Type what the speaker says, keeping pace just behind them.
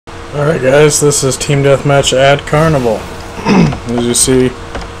Alright guys, this is Team Deathmatch at Carnival. As you see,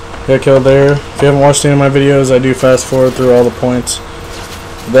 got killed there. If you haven't watched any of my videos, I do fast forward through all the points.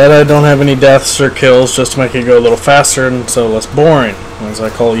 That I don't have any deaths or kills just to make it go a little faster and so less boring. As I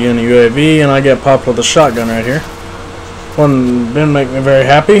call you in a UAV and I get popped with a shotgun right here. One didn't make me very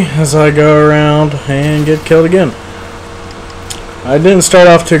happy as I go around and get killed again. I didn't start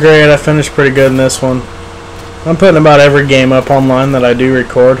off too great, I finished pretty good in this one. I'm putting about every game up online that I do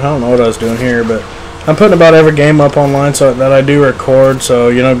record. I don't know what I was doing here, but I'm putting about every game up online so that I do record. So,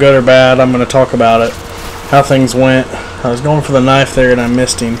 you know, good or bad, I'm going to talk about it, how things went. I was going for the knife there and I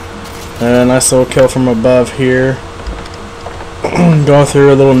missed him. A nice little kill from above here. Going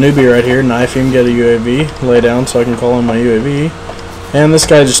through a little newbie right here, knife him, get a UAV, lay down so I can call in my UAV. And this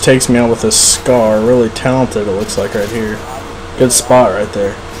guy just takes me out with a scar. Really talented, it looks like right here. Good spot right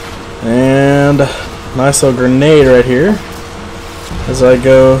there. And nice little grenade right here as I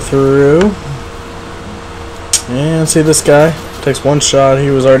go through. And see this guy takes one shot. He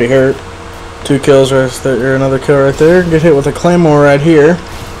was already hurt. 2 kills right there, another kill right there. Get hit with a claymore right here.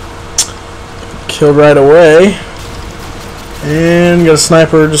 Killed right away. And got a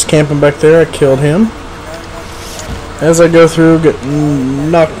sniper just camping back there. I killed him. As I go through, get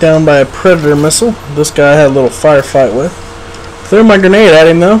knocked down by a predator missile. This guy I had a little firefight with. Threw my grenade at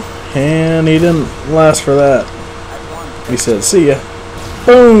him though, and he didn't last for that. He said, "See ya."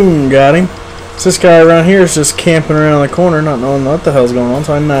 Boom! Got him. So this guy around here is just camping around the corner, not knowing what the hell's going on,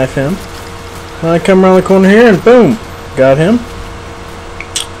 so I knife him. And I come around the corner here, and boom! Got him.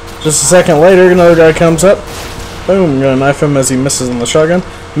 Just a second later, another guy comes up. Boom! I'm gonna knife him as he misses on the shotgun.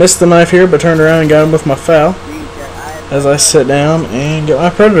 Missed the knife here, but turned around and got him with my FAL. As I sit down and get my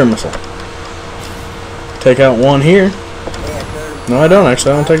predator missile. Take out one here. No, I don't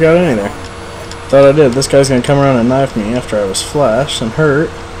actually. I don't take out any there. Thought I did. This guy's going to come around and knife me after I was flashed and hurt.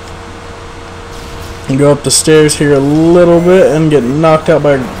 And go up the stairs here a little bit and get knocked out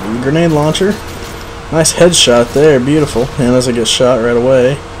by a grenade launcher. Nice headshot there. Beautiful. And as I get shot right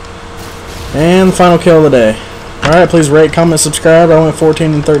away. And the final kill of the day. Alright, please rate, comment, subscribe. I went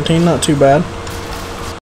 14 and 13. Not too bad.